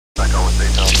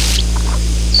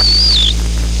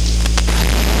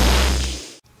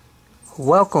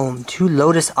Welcome to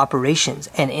Lotus Operations,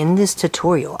 and in this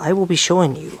tutorial I will be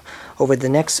showing you over the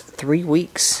next 3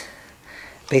 weeks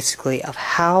basically of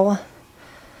how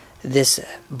this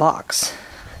box,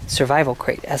 survival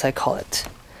crate as I call it,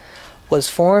 was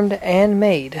formed and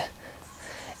made,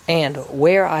 and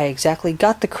where I exactly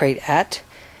got the crate at,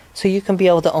 so you can be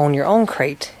able to own your own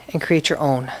crate and create your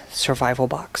own survival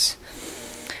box.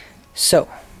 So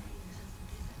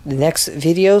the next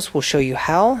videos will show you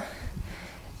how,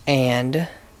 and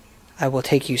I will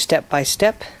take you step by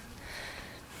step.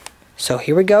 So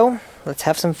here we go. Let's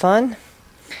have some fun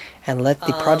and let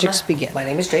the projects begin. My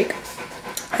name is Jake,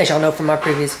 as y'all know from my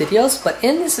previous videos, but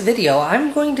in this video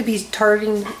I'm going to be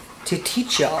starting to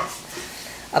teach y'all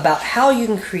about how you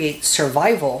can create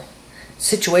survival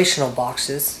situational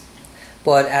boxes,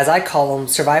 but as I call them,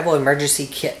 survival emergency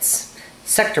kits,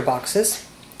 sector boxes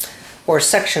or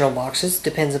sectional boxes,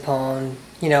 depends upon,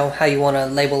 you know, how you want to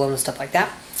label them and stuff like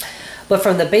that. But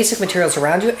from the basic materials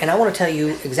around you, and I want to tell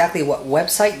you exactly what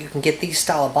website you can get these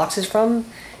style of boxes from.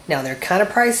 Now they're kind of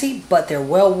pricey, but they're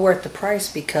well worth the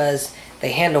price because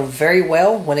they handle very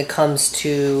well when it comes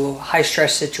to high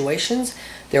stress situations.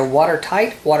 They're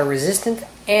watertight, water resistant,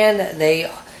 and they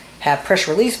have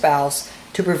pressure release valves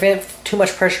to prevent too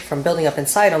much pressure from building up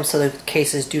inside them so the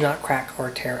cases do not crack or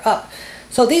tear up.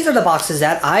 So these are the boxes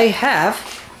that I have,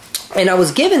 and I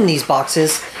was given these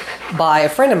boxes by a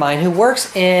friend of mine who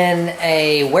works in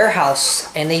a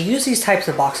warehouse, and they use these types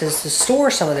of boxes to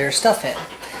store some of their stuff in.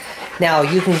 Now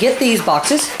you can get these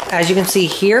boxes. As you can see,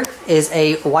 here is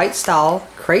a white style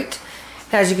crate.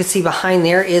 As you can see behind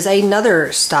there is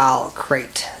another style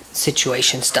crate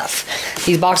situation stuff.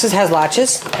 These boxes has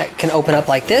latches that can open up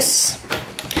like this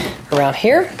around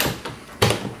here,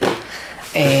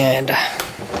 and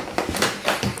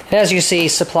as you can see,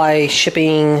 supply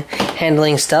shipping,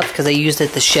 handling stuff, because they used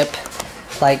it to ship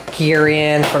like gear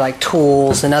in for like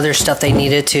tools and other stuff they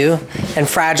needed to, and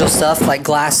fragile stuff like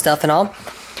glass stuff and all.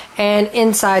 And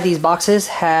inside these boxes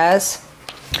has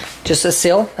just a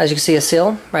seal, as you can see, a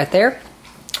seal right there.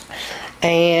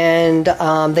 And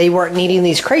they weren't needing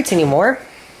these crates anymore,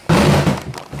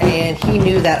 and he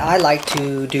knew that I like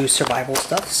to do survival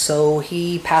stuff, so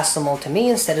he passed them on to me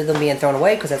instead of them being thrown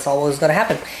away, because that's all that was going to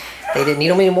happen. They didn't need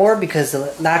them anymore because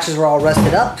the latches were all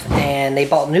rusted up and they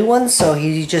bought new ones, so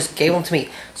he just gave them to me.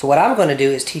 So what I'm going to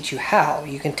do is teach you how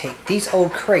you can take these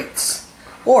old crates,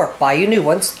 or buy you new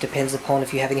ones, depends upon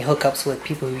if you have any hookups with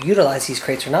people who utilize these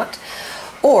crates or not,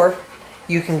 or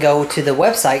you can go to the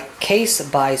website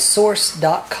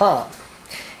casebysource.com,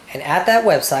 and at that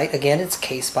website, again it's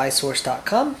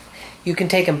casebysource.com, you can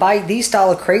take and buy these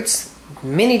style of crates,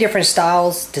 many different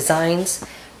styles, designs.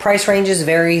 Price ranges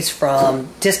varies from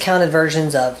discounted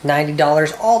versions of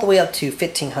 $90 all the way up to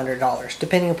 $1,500,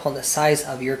 depending upon the size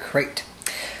of your crate.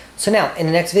 So now, in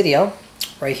the next video,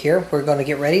 right here, we're going to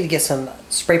get ready to get some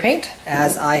spray paint,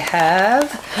 as I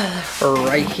have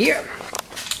right here.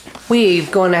 We're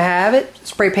going to have it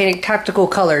spray painted tactical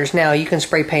colors. Now, you can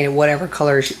spray paint it whatever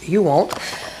colors you want,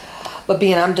 but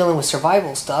being I'm dealing with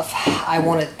survival stuff, I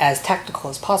want it as tactical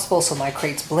as possible so my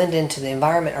crates blend into the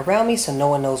environment around me so no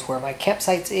one knows where my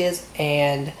campsite is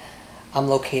and I'm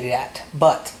located at.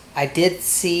 But I did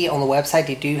see on the website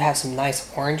they do have some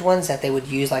nice orange ones that they would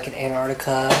use like in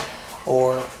Antarctica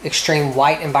or extreme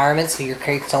white environments so your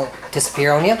crates don't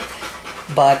disappear on you.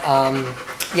 But,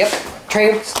 yep,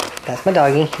 Trey, that's my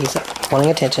doggy, he's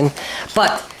wanting attention.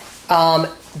 But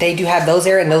they do have those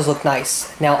there, and those look nice.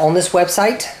 Now on this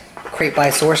website,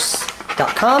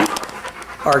 cratebysource.com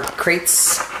or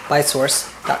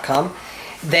cratesbysource.com,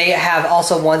 they have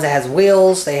also ones that has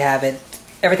wheels, they have it,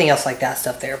 everything else like that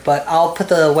stuff there. But I'll put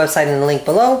the website in the link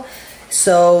below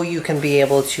so you can be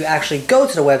able to actually go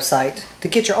to the website to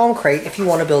get your own crate if you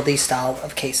want to build these style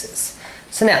of cases.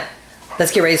 So now,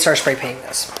 let's get ready to start spray painting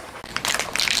this.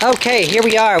 Okay, here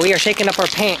we are. We are shaking up our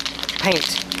paint.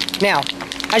 Now,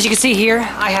 as you can see here,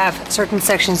 I have certain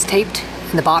sections taped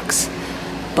in the box,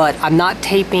 but I'm not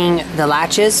taping the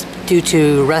latches due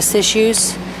to rust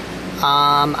issues.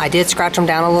 I did scratch them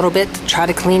down a little bit to try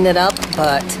to clean it up,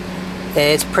 but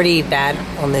it's pretty bad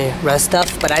on the rust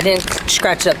stuff. But I didn't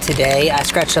scratch it up today. I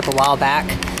scratched it up a while back,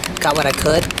 got what I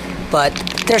could. But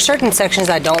there are certain sections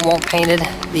I don't want painted,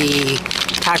 the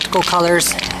tactical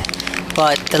colors.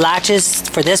 But the latches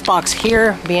for this box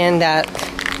here, being that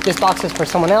this box is for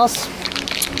someone else,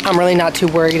 I'm really not too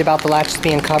worried about the latches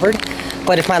being covered.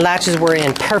 But if my latches were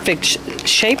in perfect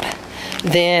shape,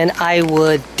 then I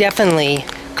would definitely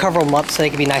cover them up so they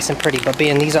could be nice and pretty. But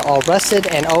being these are all rusted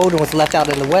and old and was left out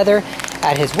in the weather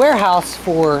at his warehouse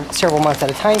for several months at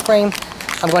a time frame,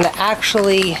 I'm going to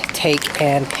actually take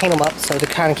and paint them up so to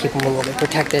kind of keep them a little bit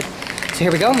protected. So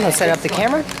here we go. I'm going to set up the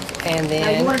camera, and then...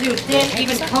 Now you want to do thin,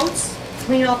 even coats.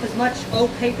 Clean off as much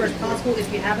old paper as possible.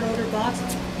 If you have an older box,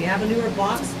 if you have a newer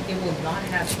box, it will not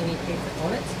have any paper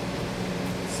on it.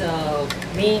 So,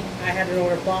 me, I had an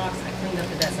older box. I cleaned up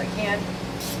the best I can,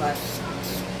 but...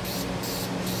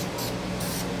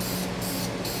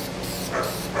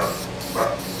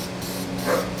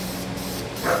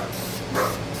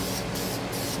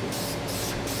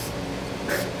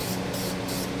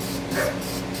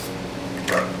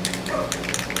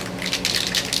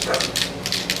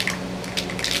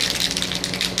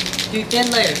 Do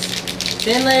thin layers.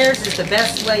 Thin layers is the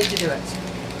best way to do it.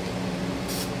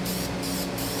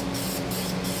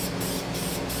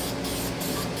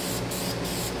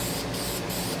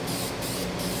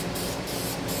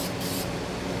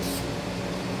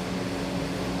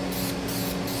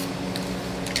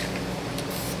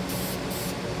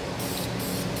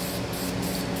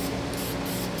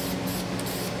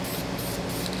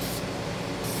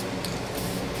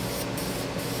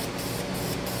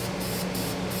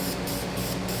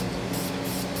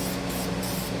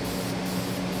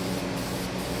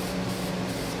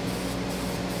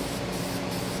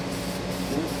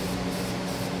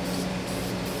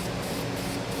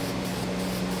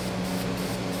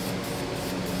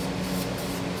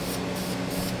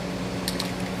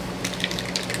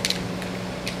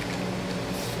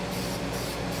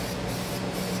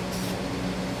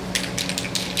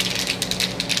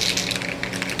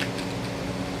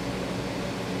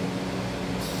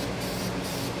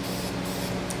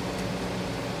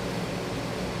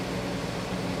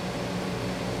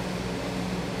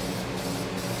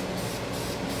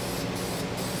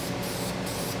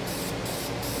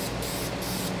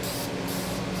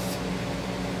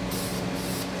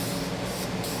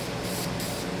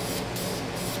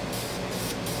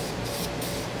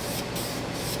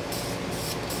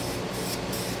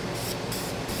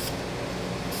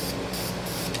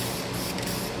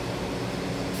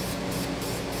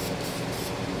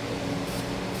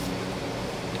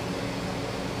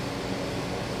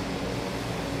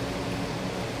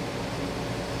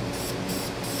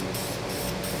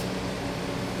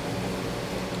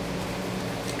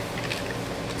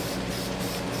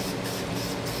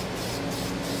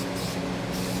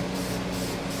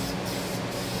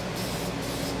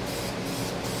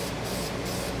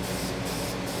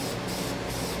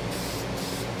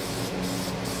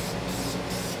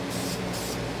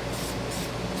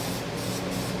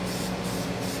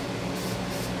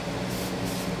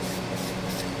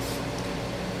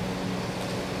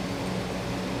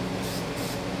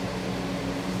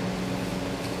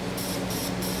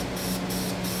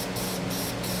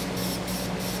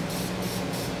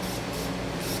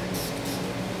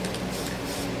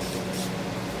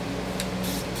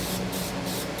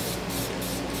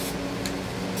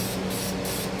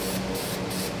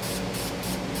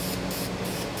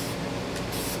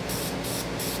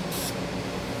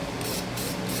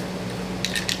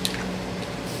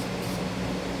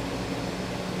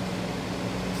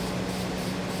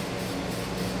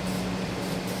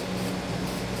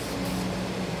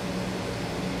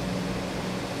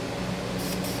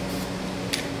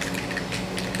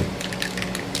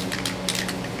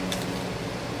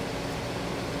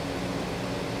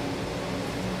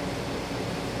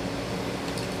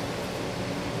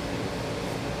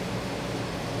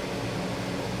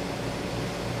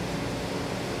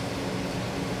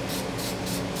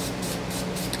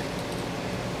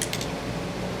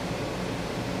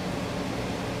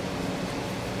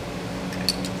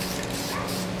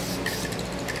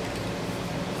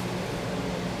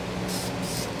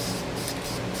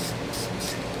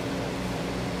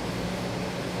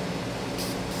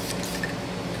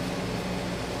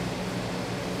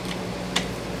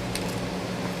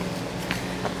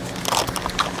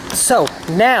 So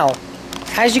now,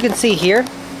 as you can see here,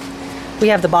 we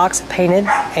have the box painted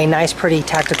a nice pretty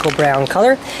tactical brown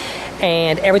color,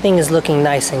 and everything is looking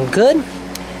nice and good.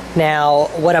 Now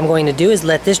what I'm going to do is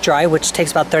let this dry, which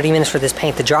takes about 30 minutes for this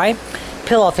paint to dry,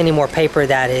 peel off any more paper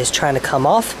that is trying to come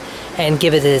off, and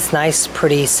give it this nice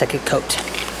pretty second coat.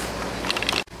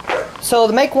 So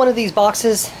to make one of these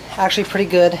boxes actually pretty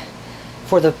good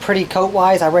for the pretty coat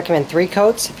wise, I recommend 3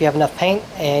 coats if you have enough paint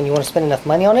and you want to spend enough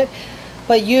money on it.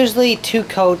 But usually 2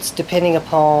 coats, depending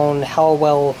upon how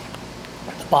well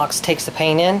the box takes the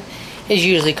paint in, is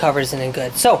usually covers it in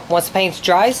good. So once the paint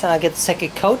dries, I get the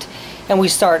second coat, and we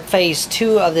start phase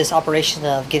 2 of this operation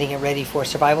of getting it ready for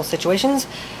survival situations.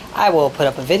 I will put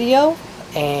up a video,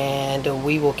 and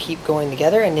we will keep going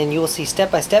together, and then you will see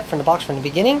step by step from the box from the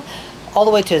beginning all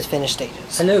the way to its finished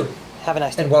stages. Hello, Have a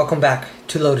nice day. And welcome back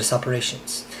to Lotus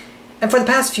Operations. And for the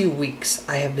past few weeks,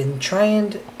 I have been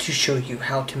trying to show you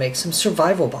how to make some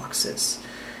survival boxes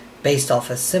based off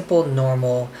a simple,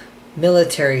 normal,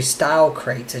 military-style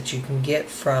crates that you can get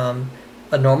from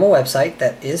a normal website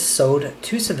that is sold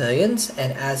to civilians.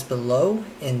 And as below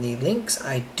in the links,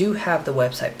 I do have the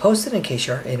website posted in case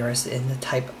you are interested in the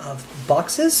type of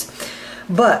boxes.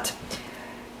 But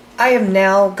I have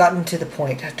now gotten to the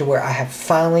point to where I have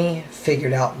finally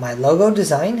figured out my logo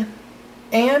design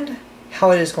and how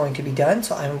it is going to be done.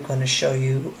 So I'm going to show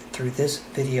you through this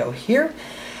video here.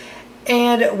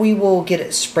 And we will get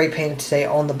it spray painted today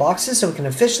on the boxes so we can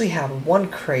officially have one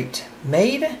crate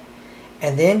made.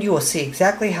 And then you will see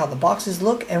exactly how the boxes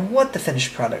look and what the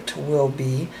finished product will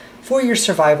be for your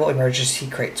survival emergency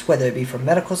crates, whether it be for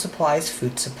medical supplies,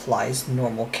 food supplies,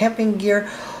 normal camping gear,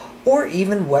 or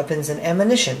even weapons and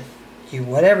ammunition.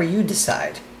 Whatever you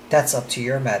decide, that's up to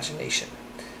your imagination.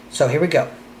 So here we go.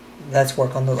 Let's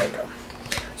work on the logo.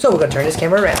 So we're going to turn this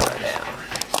camera around now.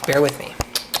 Bear with me.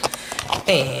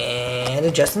 And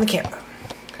adjusting the camera.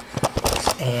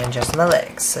 And adjusting my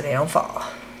legs so they don't fall.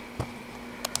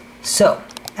 So,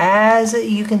 as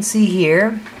you can see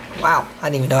here, wow, I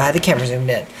didn't even know I had the camera zoomed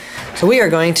in. So we are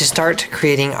going to start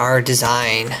creating our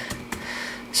design.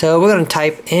 So we're going to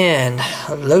type in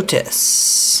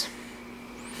Lotus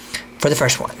for the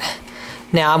first one.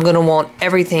 Now I'm going to want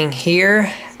everything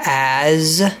here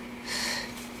as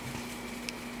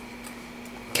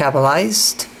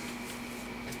capitalized.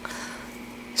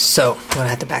 So I'm going to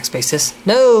have to backspace this.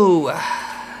 No!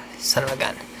 Son of a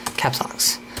gun. Caps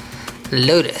locks.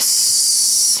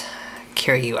 Lotus.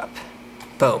 Carry you up.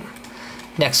 Boom.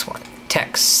 Next one.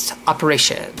 Text.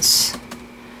 Operations.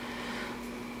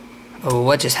 Oh,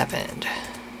 what just happened?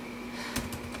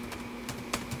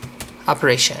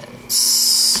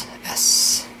 Operations.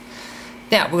 S.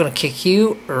 Now we're going to kick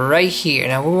you right here.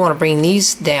 Now we want to bring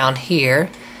these down here.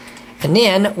 And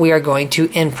then we are going to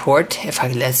import,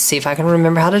 let's see if I can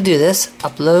remember how to do this.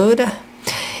 Upload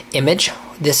image.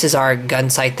 This is our gun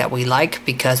site that we like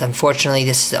because unfortunately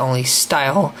this is the only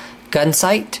style gun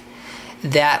site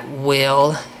that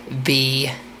will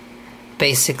be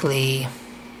basically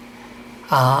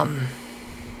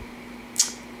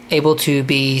able to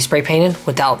be spray painted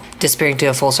without disappearing to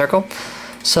a full circle.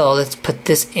 So let's put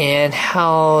this in.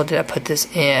 How did I put this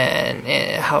in?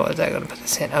 How was I going to put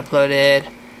this in?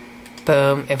 Uploaded.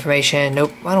 Boom. Information.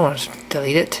 Nope. I don't want to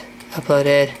delete it.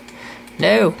 Uploaded.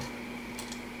 No.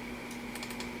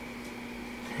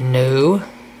 No.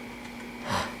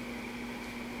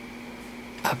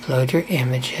 Upload your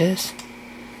images.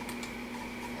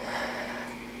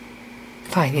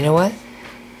 Fine. You know what?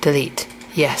 Delete.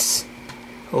 Yes.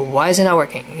 Why is it not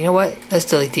working? You know what? Let's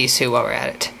delete these two while we're at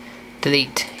it.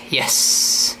 Delete.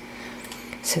 Yes.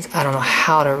 Since I don't know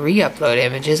how to re-upload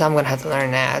images, I'm going to have to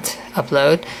learn that.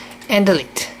 Upload and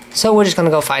delete. So we're just going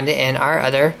to go find it in our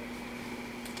other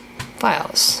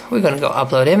files. We're going to go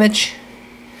upload image.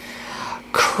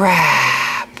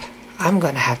 Crap. I'm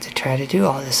going to have to try to do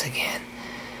all this again.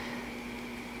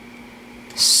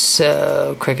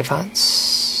 So, Cricut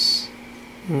fonts.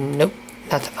 Nope,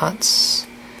 not the fonts.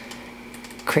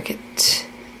 Cricut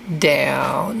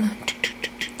down.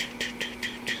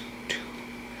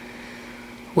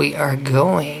 We are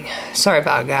going. Sorry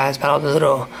about guys, about all the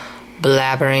little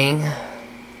blabbering.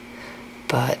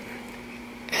 But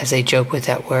as a joke with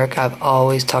at work, I've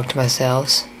always talked to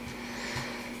myself.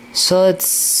 So let's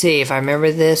see if I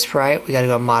remember this right. We gotta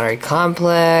go moderate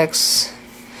complex.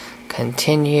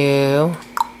 Continue.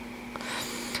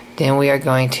 Then we are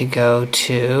going to go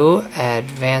to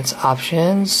advanced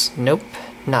options. Nope,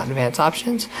 not advanced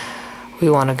options. We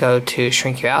want to go to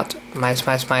shrink you out. Mice,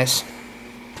 mice, mice.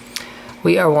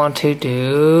 We are want to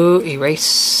do erase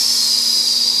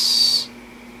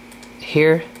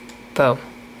here. Boom.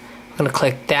 I'm going to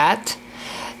click that.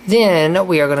 Then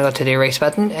we are going to go to the erase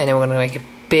button and then we're going to make it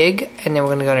big, and then we're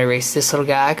going to go and erase this little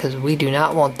guy because we do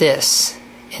not want this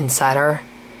inside our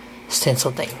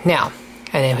stencil thing. Now,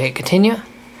 and then we hit continue.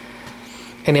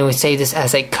 And then we save this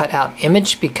as a cutout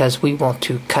image because we want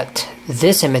to cut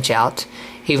this image out,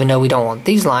 even though we don't want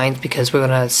these lines, because we're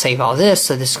going to save all this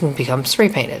so this can become spray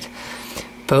painted.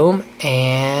 Boom.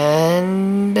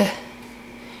 And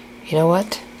you know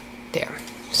what? There.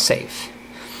 Save.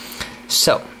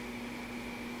 So,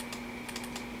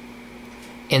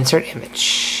 insert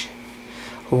image.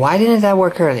 Why didn't that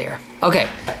work earlier? Okay,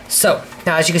 so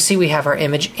now as you can see we have our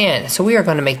image in. So we are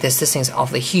going to make this thing's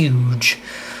awfully huge.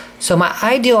 So my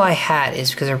ideal I had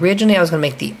is, because originally I was going to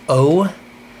make the O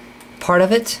part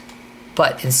of it,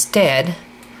 but instead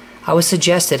I was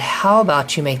suggested, how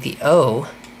about you make the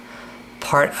O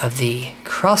part of the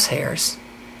crosshairs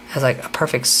as like a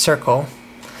perfect circle.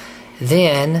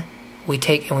 Then we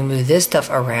take and we move this stuff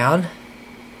around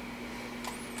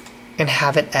and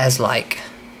have it as like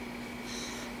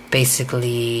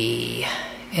basically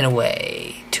in a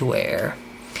way to where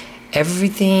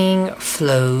everything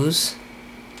flows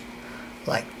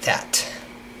like that.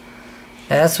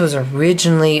 Now that was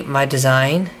originally my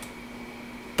design,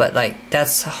 but like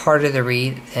that's harder to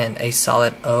read than a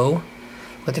solid O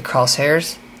with the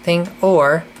crosshairs thing,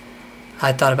 or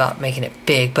I thought about making it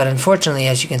big, but unfortunately,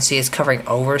 as you can see, it's covering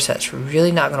over, so that's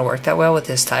really not going to work that well with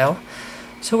this style.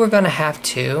 So we're going to have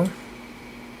to,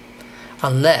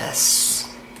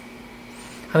 unless,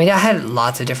 I mean, I had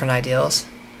lots of different ideas.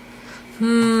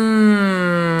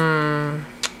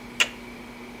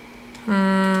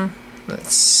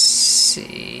 Let's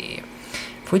see.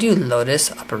 If we do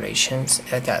Lotus Operations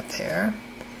like that there,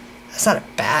 that's not a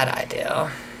bad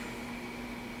idea.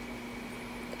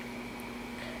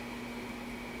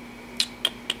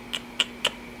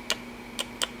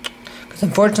 Because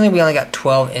unfortunately we only got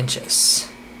 12 inches,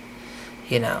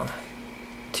 you know,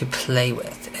 to play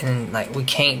with. And like we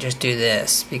can't just do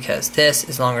this because this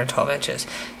is longer than 12 inches.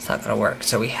 It's not going to work.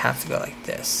 So we have to go like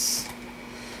this.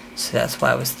 So that's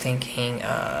why I was thinking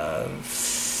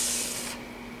of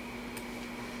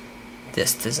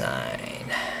this design.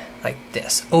 Like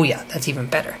this. Oh yeah, that's even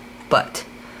better. But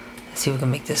let's see if we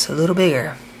can make this a little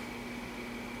bigger,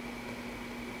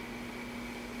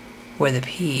 where the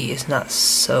P is not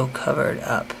so covered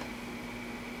up.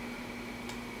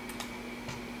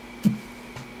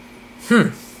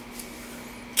 You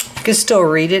can still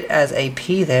read it as a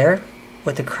P there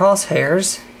with the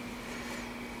crosshairs.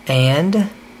 And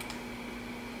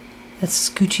let's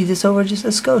scoochie this over just a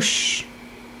skosh.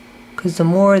 Because the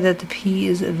more that the P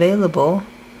is available,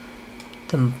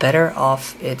 the better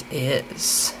off it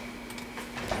is.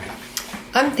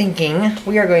 I'm thinking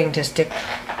we are going to stick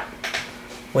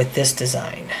with this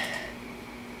design.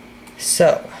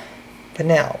 So, but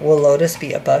now, will Lotus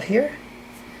be above here?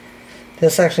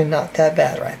 That's actually not that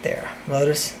bad right there.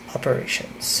 Lotus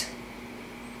Operations.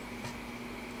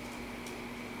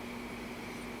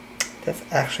 That's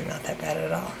actually not that bad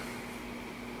at all.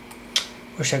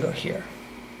 Or should I go here?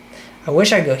 I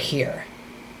wish I'd go here,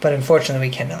 but unfortunately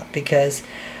we cannot because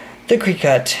the creek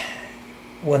cut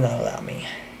will not allow me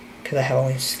because I have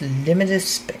only limited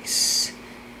space.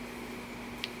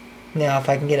 Now if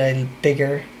I can get a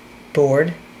bigger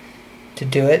board to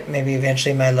do it, maybe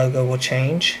eventually my logo will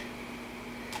change.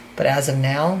 But as of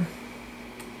now,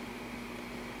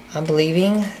 I'm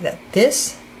believing that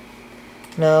this,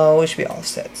 no, it should be all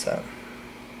set, so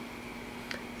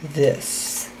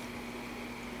this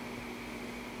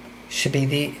should be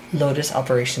the Lotus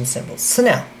Operations symbols. So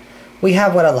now, we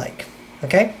have what I like,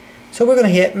 okay? So we're going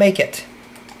to hit make it.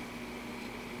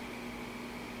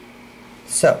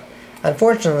 So,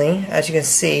 unfortunately, as you can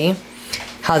see,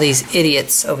 how these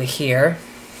idiots over here,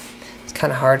 it's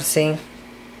kind of hard to see.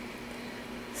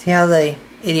 See how the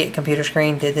idiot computer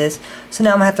screen did this? So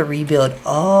now I'm going to have to rebuild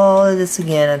all of this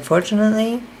again,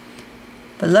 unfortunately.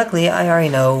 But luckily, I already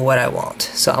know what I want.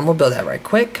 So I'm going to build that right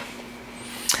quick.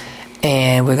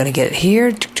 And we're going to get it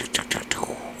here,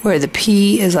 where the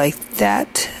P is like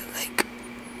that. Like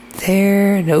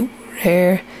there, nope,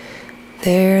 there,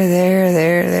 there, there,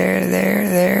 there, there,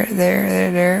 there,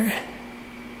 there, there, there.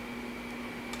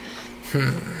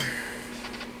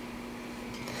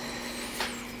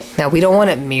 Now we don't want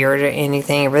it mirrored or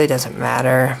anything, it really doesn't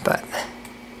matter, but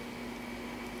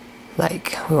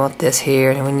like we want this here,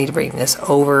 and we need to bring this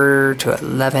over to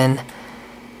 11,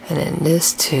 and then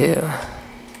this too.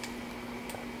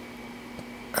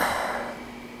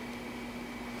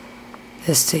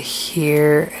 This to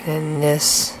here, and then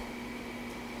this.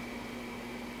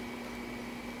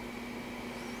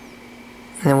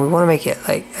 And then we want to make it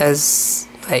like as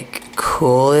like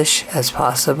coolish as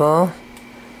possible.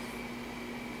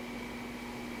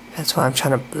 That's why I'm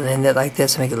trying to blend it like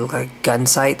this and make it look like a gun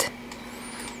sight.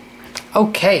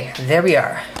 Okay, there we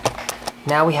are.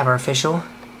 Now we have our official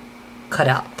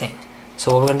cutout thing.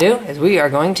 So what we're going to do is we are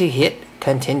going to hit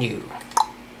continue.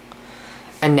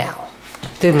 And now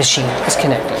the machine is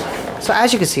connected. So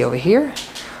as you can see over here,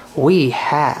 we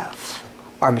have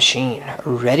our machine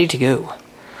ready to go.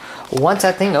 Once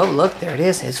that thing, oh look, there it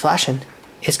is, it's flashing.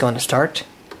 It's going to start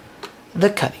the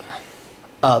cutting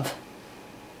of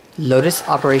Lotus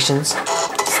Operations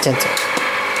stencil.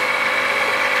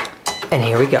 And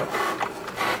here we go.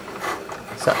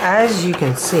 So as you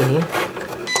can see,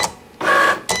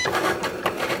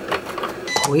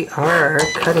 we are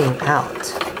cutting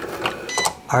out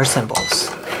our symbols.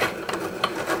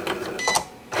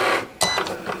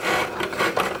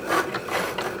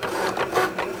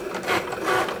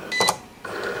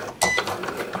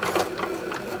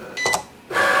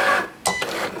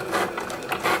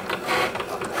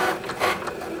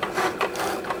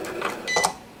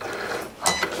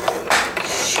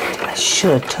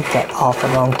 should have took that off a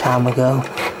long time ago.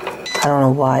 I don't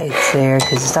know why it's there,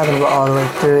 because it's not going to go all the way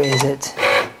through, is it?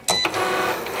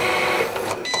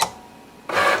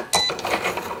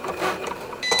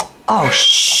 Oh,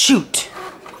 shoot!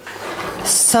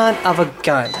 Son of a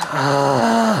gun.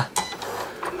 I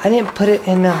didn't put it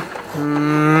in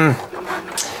the...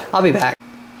 I'll be back.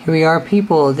 Here we are,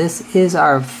 people. This is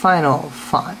our final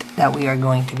font that we are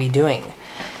going to be doing.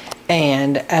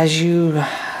 And as you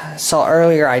saw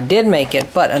earlier, I did make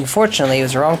it, but unfortunately it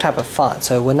was the wrong type of font,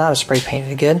 so it would not have spray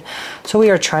painted good. So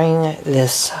we are trying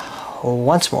this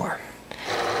once more.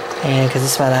 And because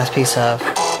this is my last piece of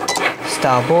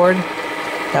style board,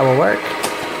 that will work.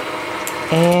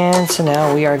 And so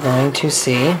now we are going to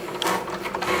see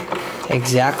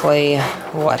exactly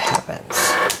what happens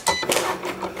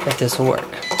if this will work.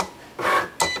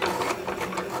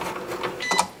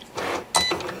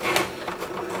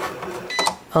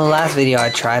 On the last video I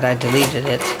tried, I deleted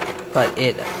it, but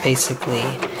it basically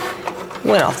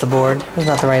went off the board. It was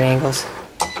not the right angles.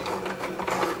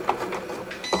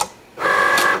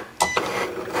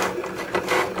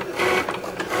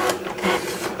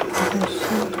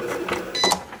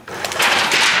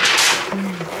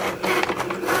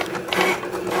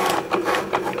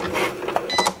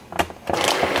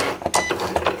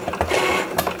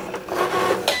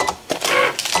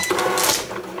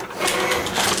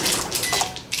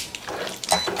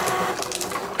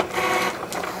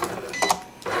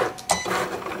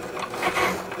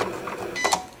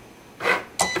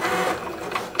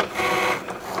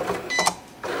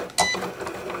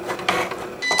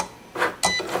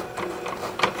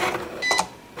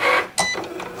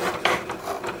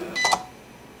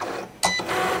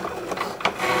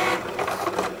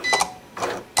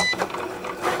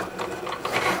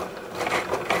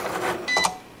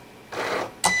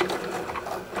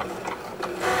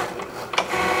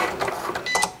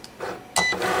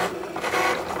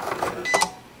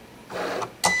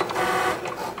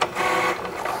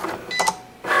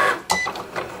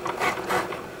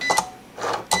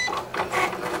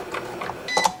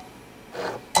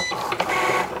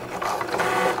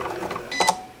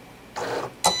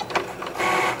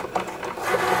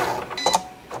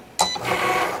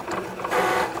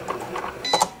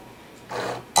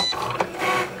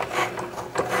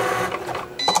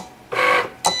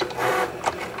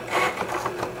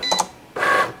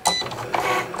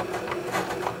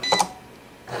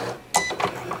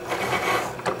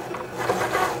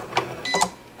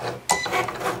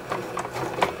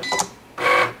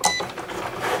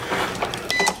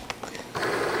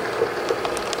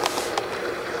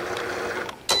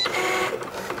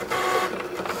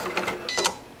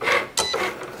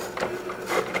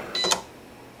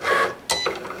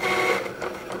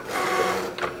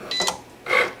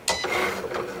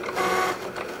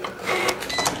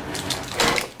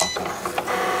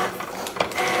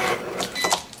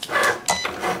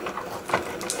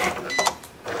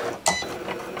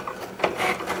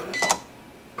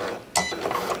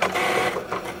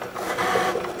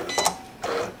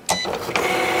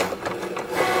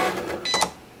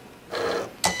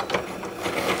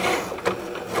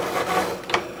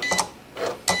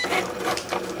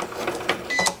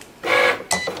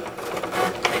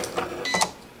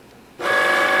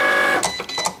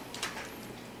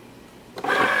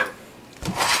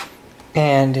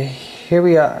 And here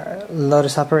we are,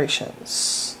 Lotus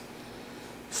Operations.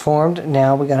 Formed.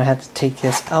 Now we're going to have to take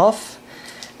this off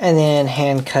and then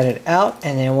hand cut it out,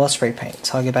 and then we'll spray paint.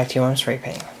 So I'll get back to you when I'm spray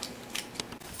painting.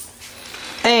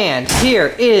 And here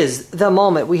is the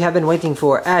moment we have been waiting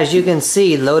for. As you can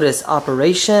see, Lotus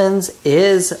Operations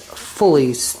is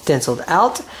fully stenciled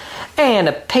out, and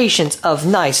a patience of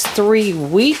nice 3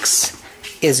 weeks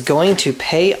is going to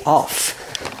pay off.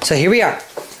 So here we are.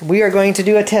 We are going to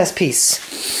do a test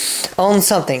piece on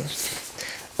something.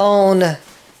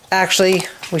 Actually,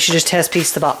 we should just test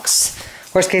piece the box.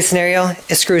 Worst case scenario,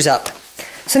 it screws up.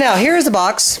 So now here is the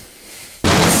box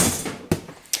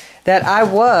that I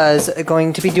was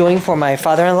going to be doing for my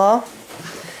father-in-law,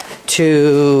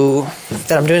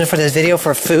 that I'm doing for this video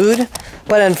for food,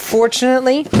 but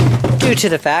unfortunately, due to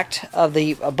the fact of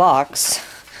the box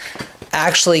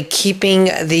actually keeping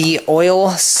the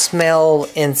oil smell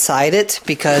inside it,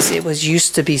 because it was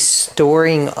used to be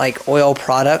storing like oil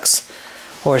products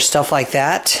or stuff like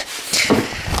that,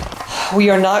 we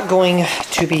are not going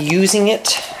to be using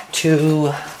it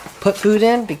to put food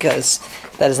in, because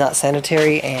that is not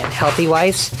sanitary and healthy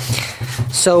wise.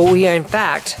 So we are, in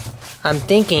fact, I'm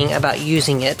thinking about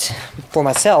using it for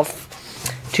myself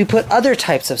to put other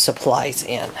types of supplies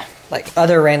in, like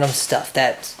other random stuff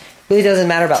that really doesn't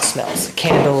matter about smells.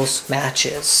 Candles,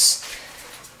 matches,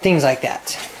 things like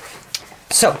that.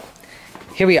 So,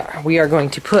 here we are. We are going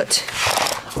to put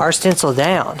our stencil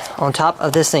down on top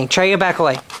of this thing. Try your back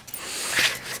away.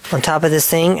 On top of this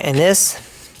thing, and this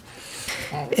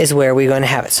is where we're going to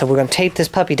have it. So we're going to tape this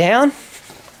puppy down,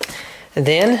 and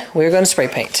then we're going to spray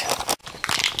paint.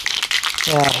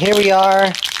 Now here we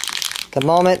are, the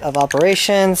moment of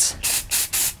operations.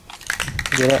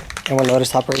 Get it? And we're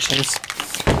Lotus Operations.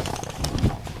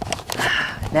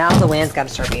 Now the wind's got to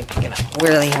start being picking up.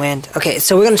 Really, wind. Okay,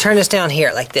 so we're going to turn this down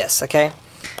here like this, okay?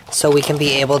 So we can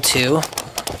be able to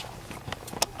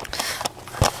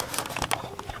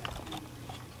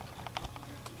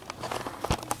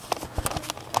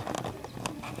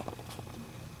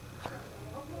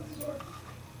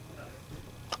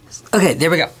okay, there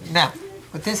we go. Now,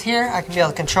 with this here, I can be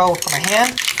able to control with my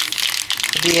hand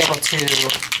to be able to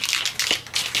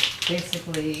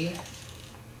basically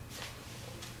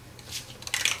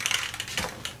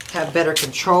have better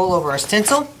control over our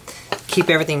stencil, keep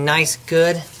everything nice,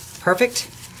 good, perfect,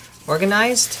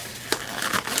 organized.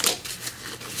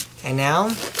 And now,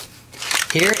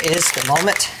 here is the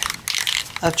moment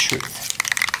of truth.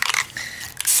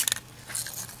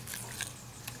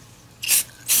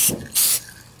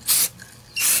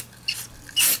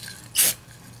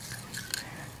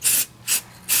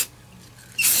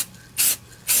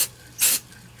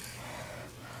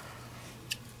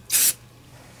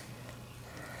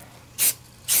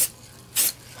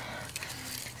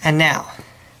 And now,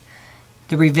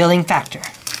 the revealing factor.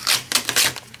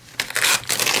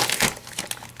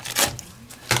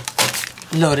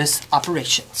 Lotus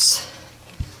Operations.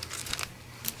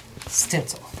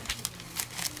 Stencil.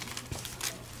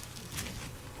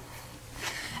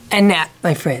 And that,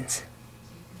 my friends,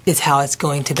 is how it's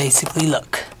going to basically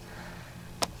look.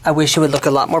 I wish it would look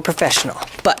a lot more professional,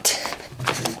 but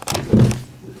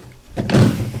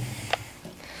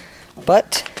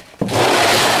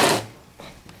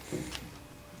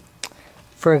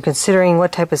for considering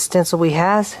what type of stencil we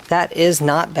have, that is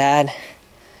not bad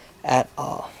at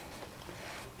all.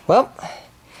 Well,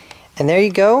 and there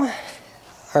you go.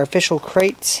 Our official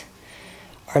crates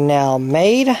are now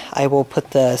made. I will put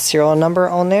the serial number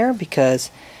on there because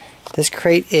this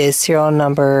crate is serial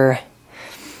number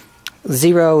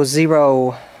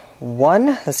 001.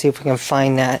 Let's see if we can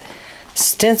find that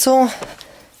stencil.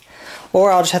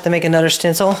 Or I'll just have to make another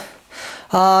stencil.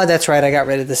 That's right, I got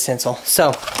rid of the stencil.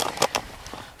 So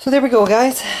there we go,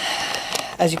 guys.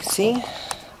 As you can see,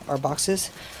 our boxes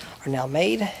are now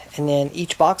made, and then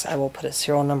each box I will put a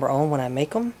serial number on when I make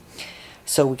them,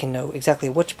 so we can know exactly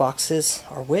which boxes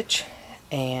are which,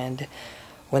 and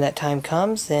when that time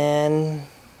comes, then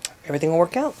everything will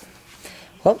work out.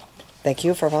 Well, thank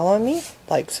you for following me.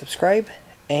 Like, subscribe,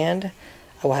 and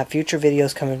I will have future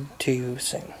videos coming to you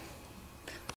soon.